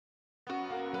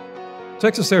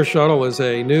Texas Air Shuttle is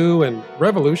a new and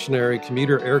revolutionary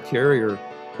commuter air carrier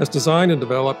that's designed and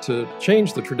developed to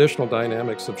change the traditional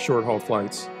dynamics of short-haul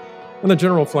flights and the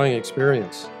general flying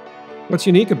experience. What's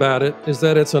unique about it is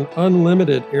that it's an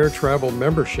unlimited air travel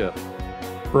membership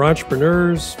for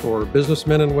entrepreneurs, for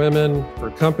businessmen and women, for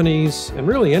companies, and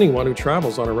really anyone who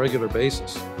travels on a regular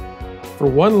basis. For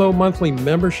one low monthly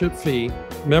membership fee,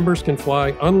 members can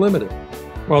fly unlimited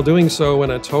while doing so in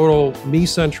a total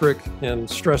me-centric and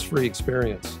stress-free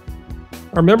experience.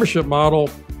 Our membership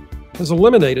model has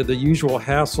eliminated the usual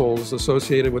hassles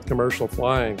associated with commercial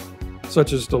flying,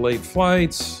 such as delayed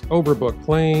flights, overbooked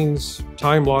planes,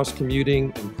 time lost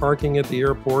commuting and parking at the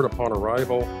airport upon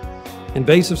arrival,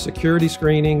 invasive security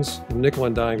screenings, and nickel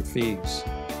and dime fees.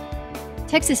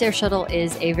 Texas Air Shuttle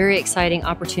is a very exciting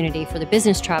opportunity for the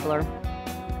business traveler.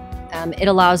 It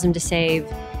allows them to save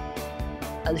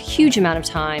a huge amount of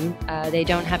time. They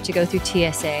don't have to go through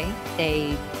TSA.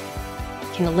 They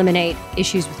can eliminate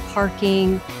issues with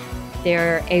parking.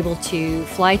 They're able to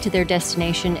fly to their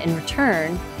destination and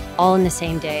return all in the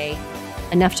same day,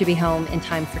 enough to be home in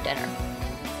time for dinner.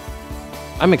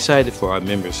 I'm excited for our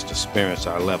members to experience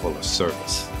our level of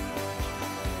service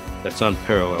that's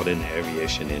unparalleled in the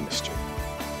aviation industry.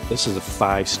 This is a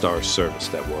 5-star service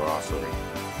that we're offering.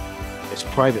 It's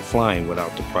private flying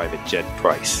without the private jet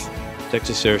price.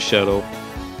 Texas Air Shuttle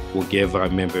will give our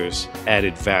members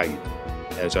added value.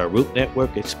 As our route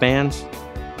network expands,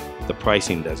 the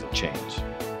pricing doesn't change.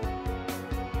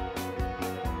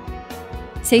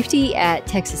 Safety at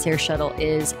Texas Air Shuttle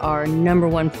is our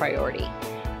 #1 priority.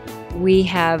 We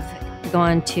have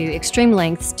gone to extreme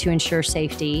lengths to ensure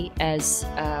safety as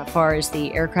far as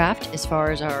the aircraft, as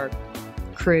far as our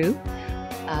crew.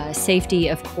 Safety,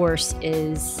 of course,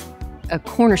 is a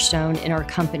cornerstone in our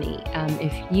company.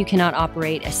 If you cannot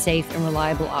operate a safe and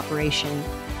reliable operation,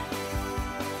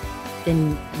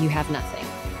 then you have nothing.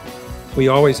 We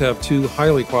always have 2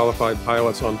 highly qualified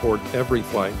pilots on board every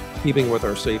flight, keeping with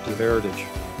our safety heritage.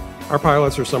 Our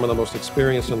pilots are some of the most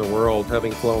experienced in the world,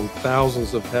 having flown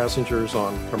thousands of passengers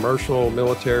on commercial,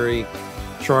 military,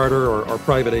 charter, or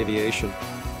private aviation.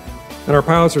 And our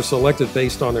pilots are selected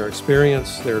based on their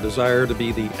experience, their desire to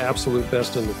be the absolute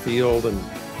best in the field, and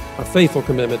a faithful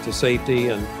commitment to safety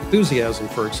and enthusiasm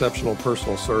for exceptional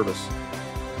personal service.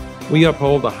 We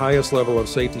uphold the highest level of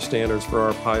safety standards for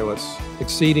our pilots,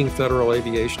 exceeding federal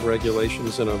aviation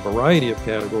regulations in a variety of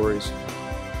categories.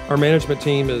 Our management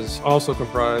team is also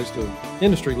comprised of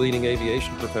industry-leading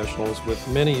aviation professionals with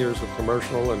many years of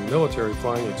commercial and military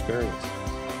flying experience.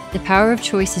 The power of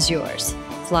choice is yours.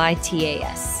 Fly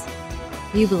TAS.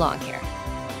 You belong here.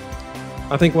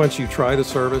 I think once you try the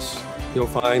service, you'll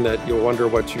find that you'll wonder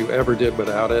what you ever did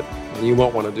without it, and you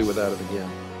won't want to do without it again.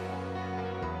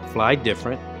 Fly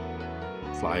different,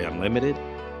 fly unlimited,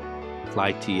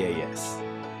 fly TAS.